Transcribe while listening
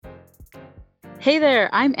Hey there,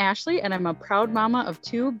 I'm Ashley, and I'm a proud mama of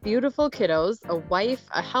two beautiful kiddos, a wife,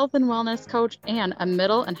 a health and wellness coach, and a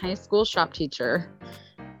middle and high school shop teacher.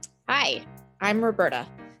 Hi, I'm Roberta,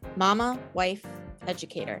 mama, wife,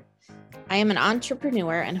 educator. I am an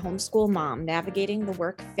entrepreneur and homeschool mom navigating the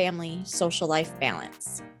work, family, social life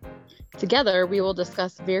balance. Together, we will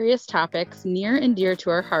discuss various topics near and dear to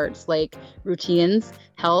our hearts, like routines,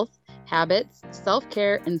 health, habits,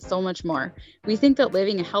 self-care, and so much more. We think that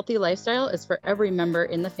living a healthy lifestyle is for every member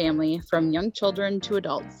in the family, from young children to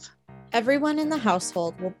adults. Everyone in the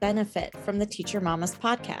household will benefit from the Teacher Mamas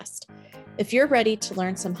podcast. If you're ready to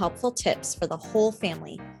learn some helpful tips for the whole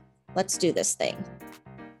family, let's do this thing.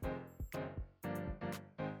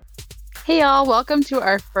 Hey y'all, welcome to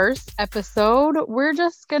our first episode. We're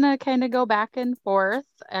just gonna kind of go back and forth.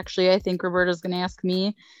 Actually, I think Roberta's gonna ask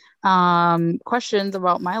me questions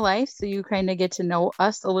about my life, so you kind of get to know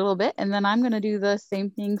us a little bit, and then I'm gonna do the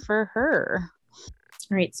same thing for her.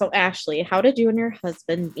 All right, so Ashley, how did you and your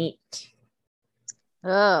husband meet?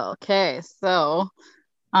 Okay, so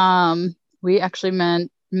we actually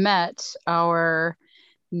met our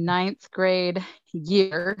ninth grade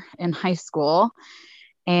year in high school.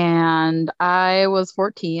 And I was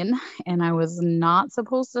 14 and I was not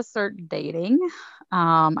supposed to start dating.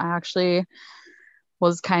 I actually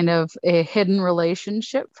was kind of a hidden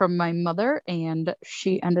relationship from my mother, and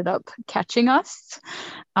she ended up catching us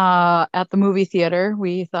at the movie theater.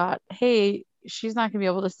 We thought, hey, she's not going to be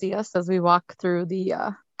able to see us as we walk through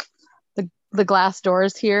the glass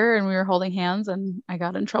doors here, and we were holding hands, and I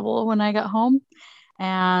got in trouble when I got home.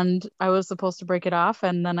 And I was supposed to break it off,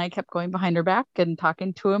 and then I kept going behind her back and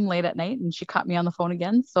talking to him late at night, and she caught me on the phone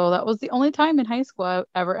again. So that was the only time in high school I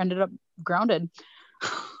ever ended up grounded.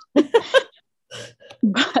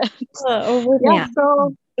 But yeah,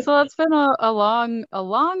 so it's been a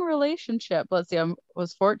long relationship. Let's see, I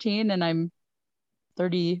was 14 and I'm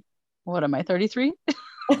 30. What am I, 33?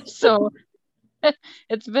 So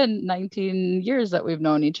it's been 19 years that we've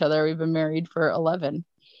known each other. We've been married for 11.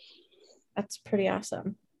 That's pretty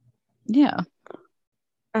awesome. Yeah.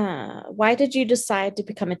 Why did you decide to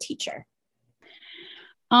become a teacher?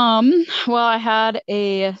 Well, I had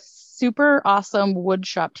a super awesome wood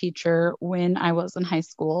shop teacher when I was in high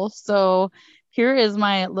school. So here is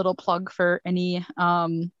my little plug for any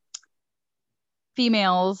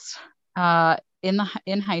females in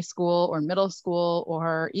high school or middle school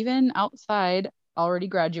or even outside, already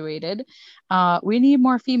graduated. We need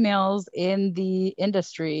more females in the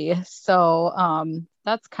industry. So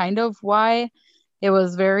that's kind of why it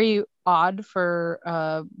was very odd for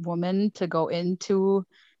a woman to go into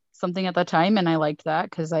something at the time, and I liked that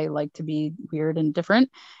because I like to be weird and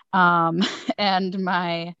different. And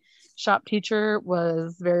my shop teacher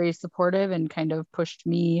was very supportive and kind of pushed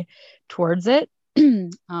me towards it.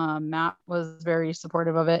 Matt was very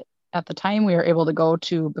supportive of it at the time. We were able to go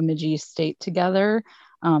to Bemidji State together,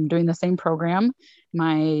 doing the same program.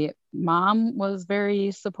 My mom was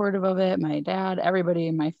very supportive of it, my dad, everybody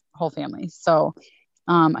in my whole family. So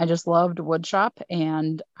I just loved woodshop,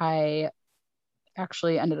 and I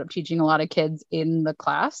actually ended up teaching a lot of kids in the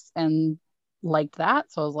class and liked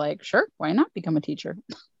that. So I was like, sure, why not become a teacher?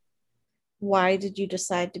 Why did you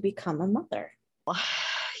decide to become a mother?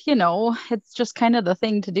 You know, it's just kind of the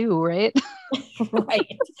thing to do, right?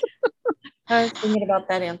 Right. I was thinking about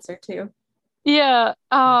that answer too. Yeah.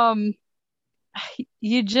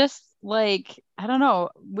 You just like, I don't know.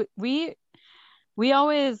 We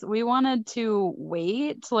wanted to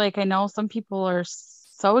wait. Like, I know some people are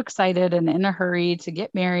so excited and in a hurry to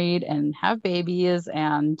get married and have babies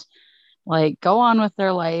and like go on with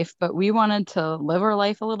their life, but we wanted to live our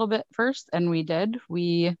life a little bit first, and we did.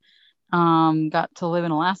 We got to live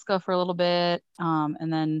in Alaska for a little bit,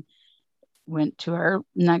 and then went to our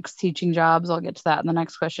next teaching jobs. I'll get to that in the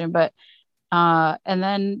next question, but and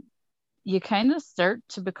then you kind of start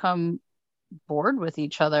to become bored with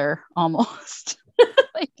each other almost.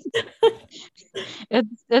 Like,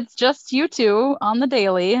 it's just you two on the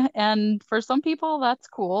daily, and for some people that's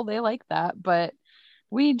cool, they like that, but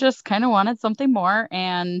we just kind of wanted something more.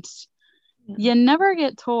 And you never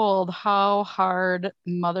get told how hard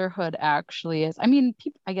motherhood actually is. I mean,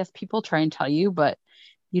 I guess people try and tell you, but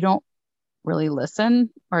you don't really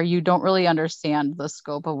listen, or you don't really understand the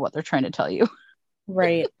scope of what they're trying to tell you.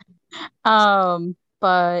 Right.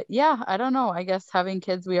 But yeah, I don't know. I guess having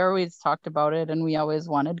kids, we always talked about it, and we always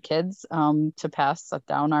wanted kids to pass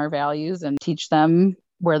down our values and teach them,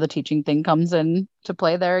 where the teaching thing comes in to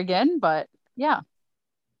play there again. But yeah.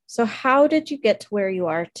 So how did you get to where you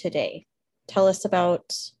are today? Tell us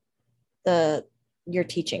about your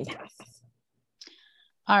teaching path.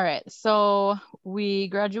 All right. So we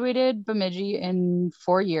graduated Bemidji in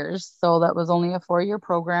 4 years. So that was only a 4-year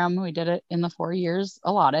program. We did it in the 4 years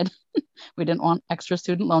allotted. We didn't want extra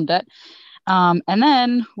student loan debt. And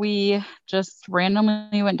then we just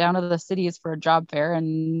randomly went down to the cities for a job fair,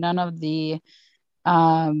 and none of the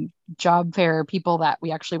job fair people that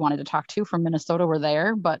we actually wanted to talk to from Minnesota were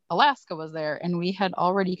there, but Alaska was there. And we had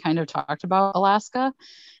already kind of talked about Alaska,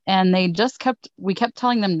 and we kept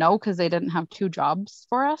telling them no because they didn't have two jobs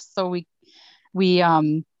for us. So we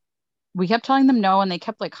we kept telling them no, and they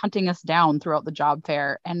kept like hunting us down throughout the job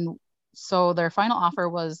fair. And so their final offer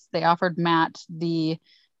was they offered Matt the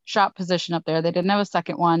shop position up there. They didn't have a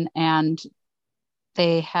second one, and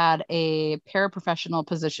they had a paraprofessional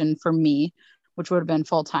position for me, which would have been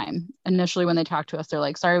full time. Initially, when they talked to us, they're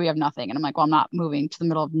like, sorry, we have nothing. And I'm like, well, I'm not moving to the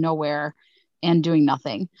middle of nowhere and doing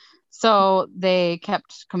nothing. So they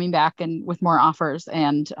kept coming back and with more offers,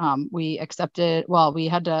 and we accepted. Well, we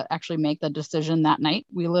had to actually make the decision that night.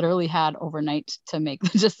 We literally had overnight to make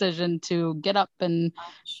the decision to get up and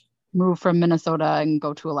move from Minnesota and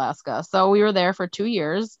go to Alaska. So we were there for 2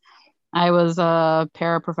 years. I was a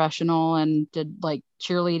paraprofessional and did like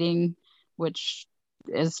cheerleading, which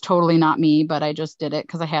is totally not me, but I just did it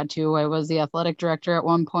because I had to. I was the athletic director at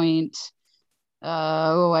one point.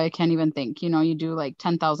 I can't even think. You do like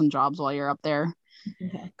 10,000 jobs while you're up there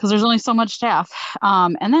because there's only so much staff.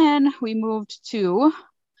 And then we moved to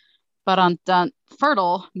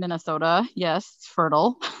Fertile, Minnesota. Yes,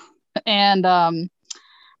 fertile. And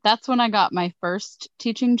that's when I got my first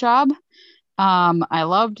teaching job. I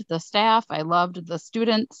loved the staff. I loved the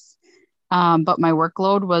students. But my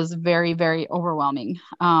workload was very, very overwhelming.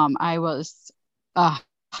 I was a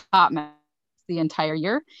hot mess the entire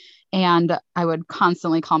year, and I would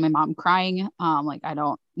constantly call my mom crying. Like, I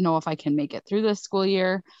don't know if I can make it through this school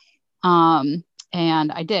year. And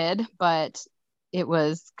I did, but it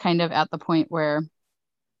was kind of at the point where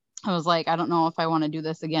I was like, I don't know if I want to do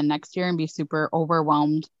this again next year and be super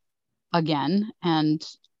overwhelmed again. And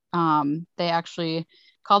they actually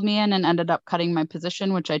called me in and ended up cutting my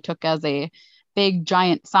position, which I took as a big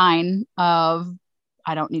giant sign of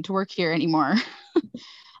I don't need to work here anymore.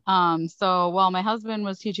 So while my husband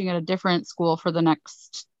was teaching at a different school for the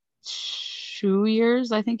next 2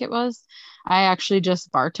 years, I think it was, I actually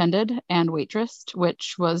just bartended and waitressed,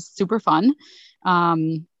 which was super fun. I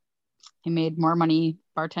made more money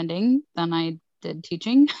bartending than I did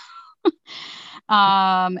teaching.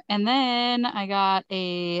 And then I got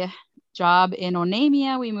a job in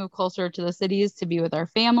Onamia. We moved closer to the cities to be with our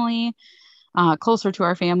family, closer to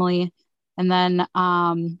our family. And then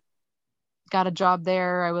got a job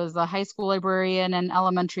there. I was a high school librarian and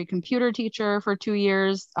elementary computer teacher for 2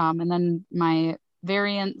 years. And then my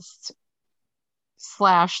variance /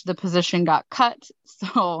 the position got cut.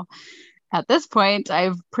 So at this point,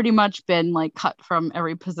 I've pretty much been like cut from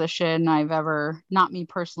every position I've ever, not me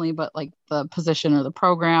personally, but like the position or the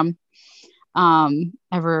program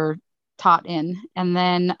ever taught in. And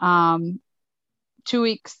then 2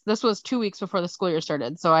 weeks, this was 2 weeks before the school year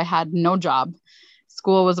started. So I had no job.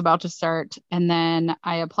 School was about to start. And then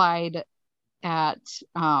I applied at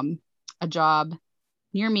a job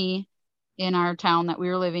near me in our town that we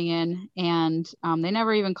were living in. And they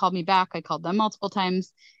never even called me back. I called them multiple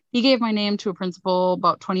times. He gave my name to a principal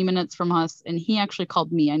about 20 minutes from us, and he actually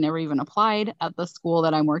called me. I never even applied at the school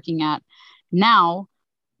that I'm working at now,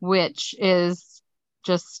 which is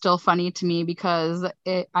just still funny to me because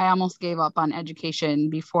I almost gave up on education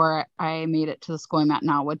before I made it to the school I'm at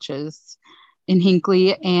now, which is in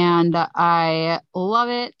Hinckley. And I love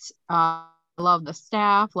it. I love the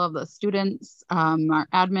staff, love the students. Our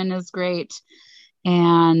admin is great.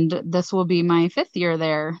 And this will be my 5th year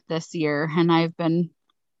there this year. And I've been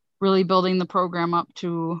really building the program up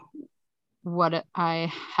to what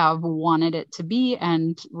I have wanted it to be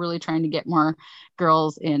and really trying to get more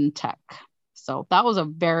girls in tech. So that was a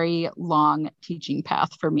very long teaching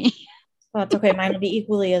path for me. Well, that's okay. Mine will be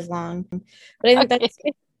equally as long. But I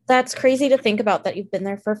think that's crazy to think about that you've been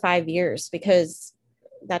there for 5 years because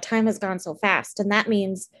that time has gone so fast. And that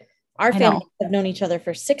means our families have known each other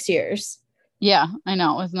for 6 years. Yeah, I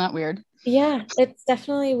know. Isn't that weird? Yeah, it's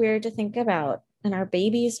definitely weird to think about. And our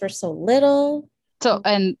babies were so little. So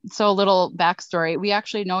little backstory. We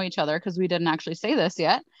actually know each other because we didn't actually say this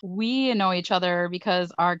yet. We know each other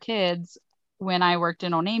because our kids, when I worked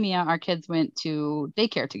in Onamia, our kids went to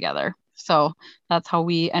daycare together. So that's how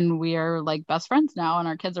we are like best friends now, and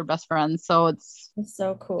our kids are best friends. So it's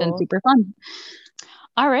so cool. Been super fun.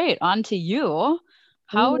 All right, on to you.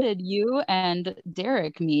 How did you and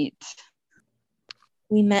Derek meet?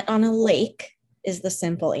 We met on a lake is the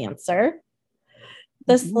simple answer.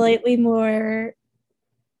 The slightly more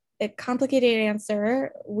a complicated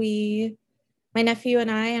answer. My nephew and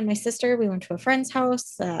I and my sister, we went to a friend's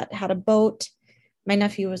house that had a boat. My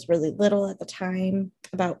nephew was really little at the time,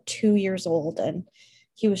 about 2 years old, and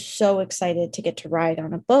he was so excited to get to ride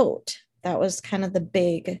on a boat. That was kind of the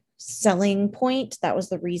big selling point. That was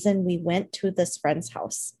the reason we went to this friend's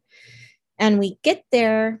house. And we get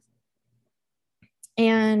there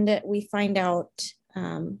and we find out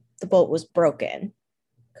the boat was broken.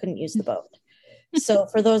 Couldn't use the boat. So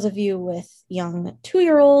for those of you with young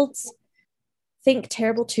 2-year-olds, think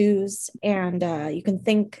terrible twos, and you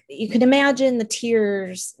can imagine the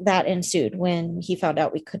tears that ensued when he found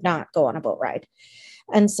out we could not go on a boat ride.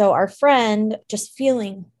 And so our friend, just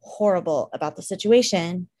feeling horrible about the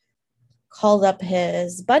situation, called up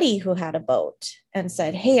his buddy who had a boat and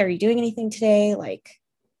said, "Hey, are you doing anything today? Like,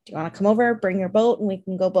 do you want to come over, bring your boat, and we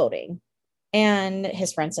can go boating?" And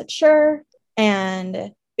his friend said, "Sure."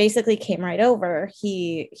 And basically came right over.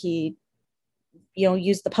 He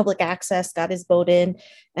used the public access, got his boat in,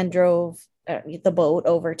 and drove the boat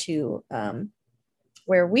over to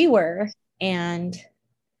where we were. And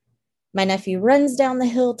my nephew runs down the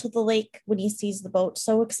hill to the lake when he sees the boat,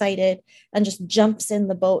 so excited, and just jumps in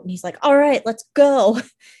the boat. And he's like, "All right, let's go."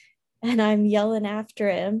 And I'm yelling after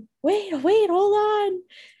him, wait, hold on.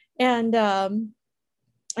 And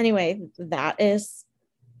anyway, that is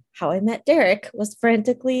how I met Derek, was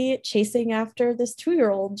frantically chasing after this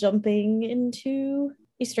 2-year-old jumping into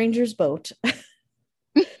a stranger's boat.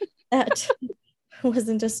 That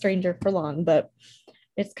wasn't a stranger for long, but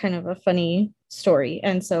it's kind of a funny story.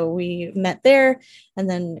 And so we met there, and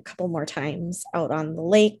then a couple more times out on the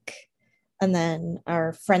lake. And then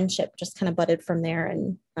our friendship just kind of budded from there.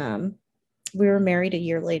 And we were married a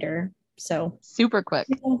year later. So super quick.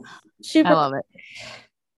 Super. I love it.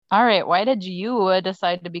 All right. Why did you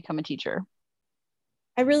decide to become a teacher?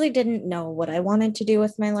 I really didn't know what I wanted to do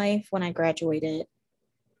with my life when I graduated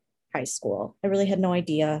high school. I really had no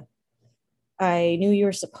idea. I knew you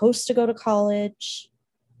were supposed to go to college,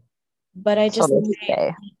 but I just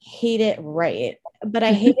hated, right. But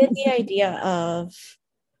I hated the idea of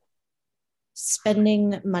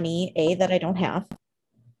spending money, A, that I don't have,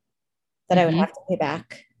 that I would have to pay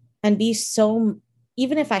back, and B, so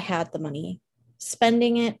even if I had the money,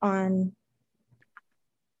 spending it on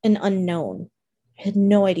an unknown. I had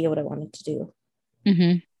no idea what I wanted to do.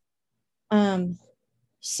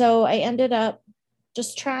 So I ended up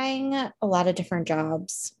just trying a lot of different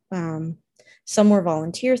jobs. Some were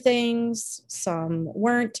volunteer things, some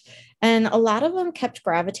weren't, and a lot of them kept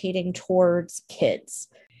gravitating towards kids.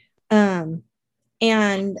 And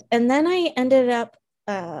then I ended up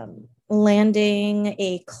landing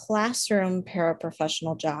a classroom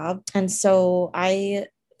paraprofessional job. And so I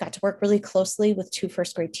got to work really closely with 2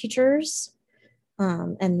 first grade teachers.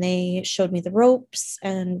 And they showed me the ropes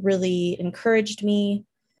and really encouraged me.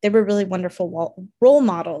 They were really wonderful role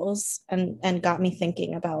models, and got me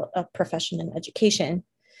thinking about a profession in education.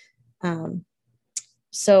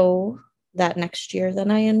 So that next year,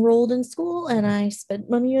 then I enrolled in school, and I spent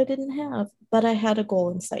money I didn't have, but I had a goal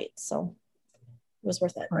in sight. So it was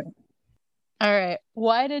worth it. Right. All right.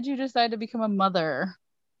 Why did you decide to become a mother?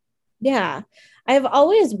 Yeah, I've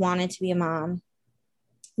always wanted to be a mom.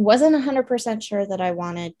 Wasn't 100% sure that I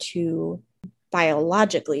wanted to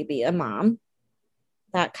biologically be a mom.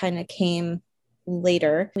 That kind of came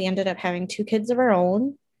later. We ended up having 2 kids of our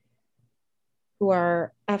own who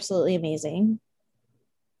are absolutely amazing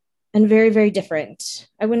and very, very different.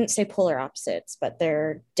 I wouldn't say polar opposites, but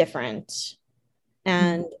they're different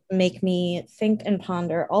and make me think and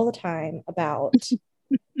ponder all the time about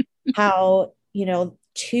how,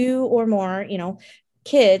 2 or more,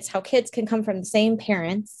 kids, how kids can come from the same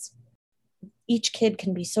parents. Each kid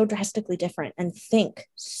can be so drastically different and think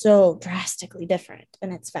so drastically different.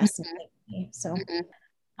 And it's fascinating to me. So.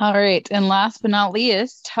 All right. And last but not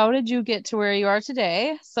least, how did you get to where you are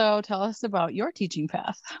today? So tell us about your teaching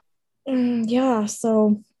path. Yeah.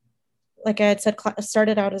 So like I had said,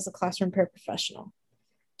 started out as a classroom paraprofessional.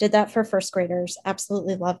 Did that for first graders.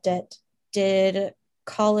 Absolutely loved it. Did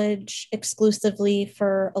college exclusively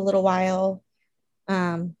for a little while.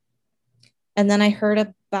 And then I heard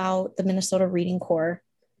about the Minnesota Reading Corps.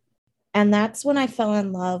 And that's when I fell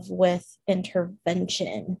in love with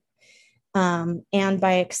intervention. And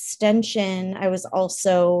by extension, I was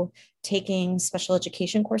also taking special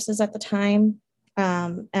education courses at the time,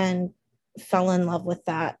 and fell in love with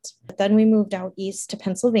that. But then we moved out east to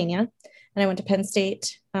Pennsylvania, and I went to Penn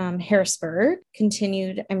State, Harrisburg,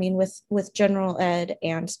 continued, with general ed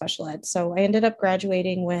and special ed. So I ended up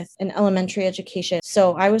graduating with an elementary education.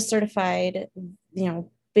 So I was certified,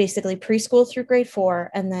 basically preschool through grade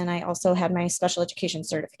 4. And then I also had my special education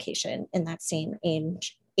certification in that same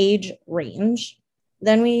age range.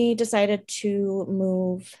 Then we decided to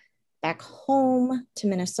move back home to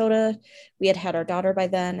Minnesota. We had our daughter by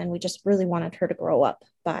then, and we just really wanted her to grow up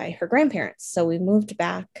by her grandparents. So we moved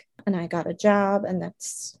back and I got a job, and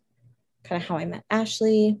that's kind of how I met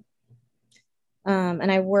Ashley.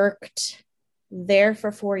 And I worked there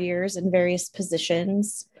for 4 years in various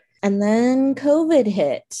positions. And then COVID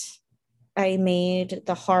hit. I made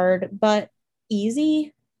the hard but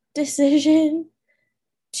easy decision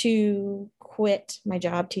to quit my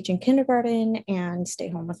job teaching kindergarten and stay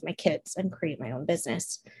home with my kids and create my own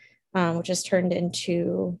business, which has turned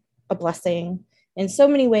into a blessing in so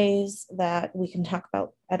many ways that we can talk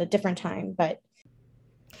about at a different time. But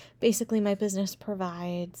basically, my business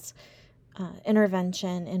provides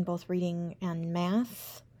intervention in both reading and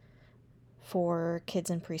math for kids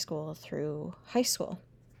in preschool through high school.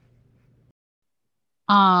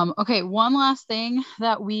 Okay, one last thing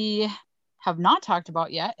that we have not talked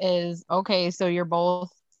about yet is, okay, so you're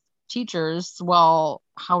both teachers. Well,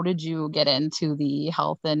 how did you get into the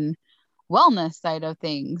health and wellness side of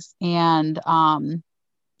things? And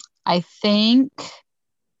I think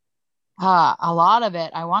a lot of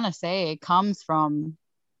it, I want to say, comes from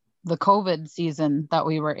the COVID season that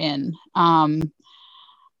we were in.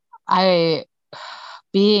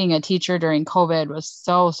 Being a teacher during COVID was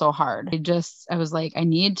so hard. I was like, I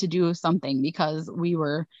need to do something because we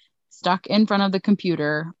were stuck in front of the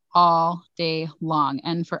computer all day long.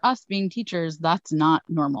 And for us being teachers, that's not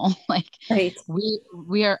normal. Like right.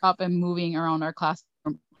 we are up and moving around our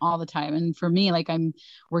classroom all the time. And for me, like I'm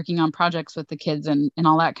working on projects with the kids and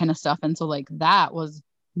all that kind of stuff. And so like that was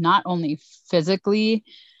not only physically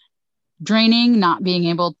draining, not being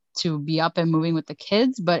able to be up and moving with the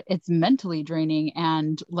kids, but it's mentally draining.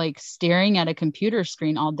 And like staring at a computer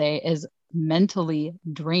screen all day is mentally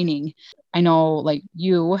draining. I know like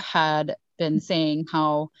you had been saying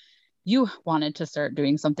how you wanted to start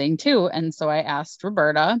doing something too. And so I asked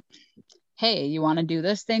Roberta, hey, you want to do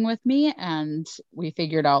this thing with me? And we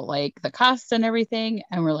figured out like the costs and everything.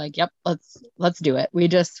 And we're like, yep, let's do it.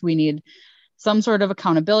 We need some sort of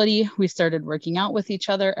accountability. We started working out with each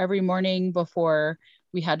other every morning before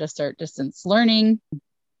we had to start distance learning.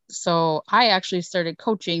 So I actually started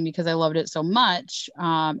coaching because I loved it so much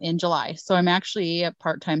in July. So I'm actually a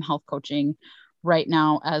part-time health coaching right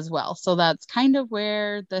now as well. So that's kind of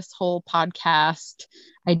where this whole podcast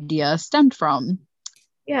idea stemmed from.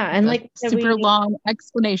 Yeah. And like super long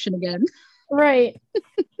explanation again. Right.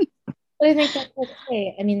 But I think that's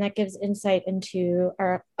okay. I mean, that gives insight into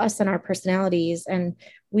us and our personalities. And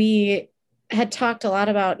we had talked a lot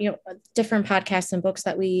about, different podcasts and books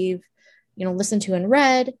that we've, listened to and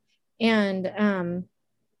read. And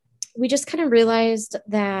we just kind of realized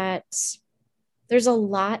that there's a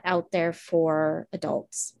lot out there for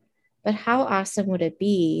adults. But how awesome would it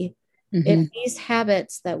be if these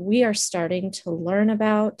habits that we are starting to learn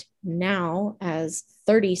about now as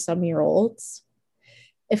 30-some-year-olds,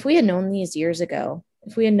 if we had known these years ago,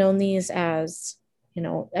 if we had known these as,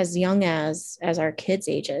 as young as our kids'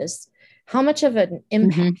 ages, how much of an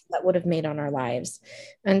impact that would have made on our lives.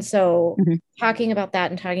 And so talking about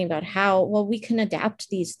that and talking about how, well, we can adapt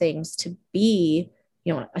these things to be,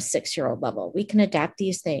 a 6-year-old level. We can adapt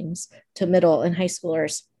these things to middle and high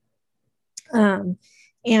schoolers. And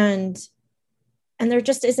there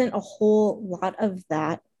just isn't a whole lot of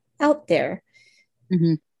that out there.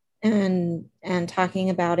 And talking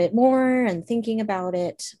about it more and thinking about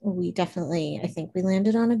it, I think we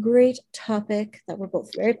landed on a great topic that we're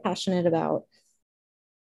both very passionate about.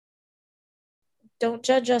 Don't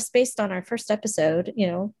judge us based on our first episode,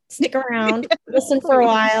 stick around, listen for a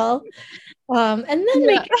while, and then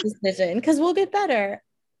make a decision, because we'll get better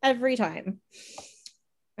every time.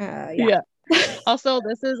 Also,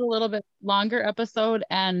 this is a little bit longer episode,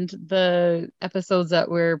 and the episodes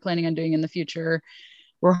that we're planning on doing in the future,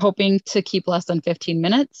 we're hoping to keep less than 15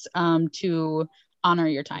 minutes to honor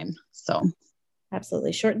your time. So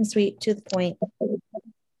absolutely short and sweet, to the point.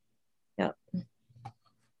 Yep.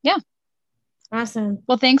 Yeah. Awesome.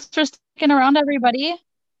 Well, thanks for sticking around, everybody.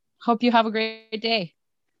 Hope you have a great day.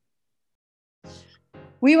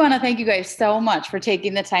 We want to thank you guys so much for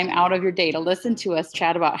taking the time out of your day to listen to us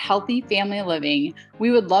chat about healthy family living.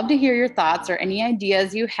 We would love to hear your thoughts or any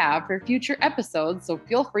ideas you have for future episodes, so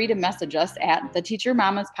feel free to message us at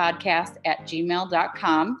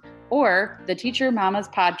theteachermamaspodcast@gmail.com or the Teacher Mamas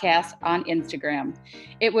Podcast on Instagram.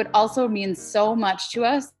 It would also mean so much to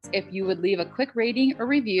us if you would leave a quick rating or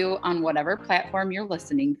review on whatever platform you're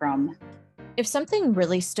listening from. If something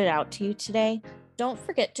really stood out to you today, don't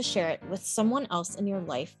forget to share it with someone else in your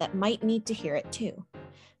life that might need to hear it too.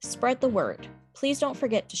 Spread the word. Please don't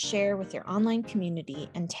forget to share with your online community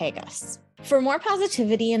and tag us. For more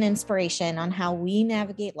positivity and inspiration on how we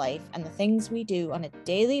navigate life and the things we do on a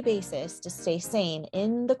daily basis to stay sane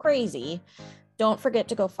in the crazy, don't forget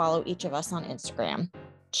to go follow each of us on Instagram.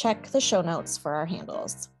 Check the show notes for our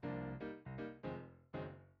handles.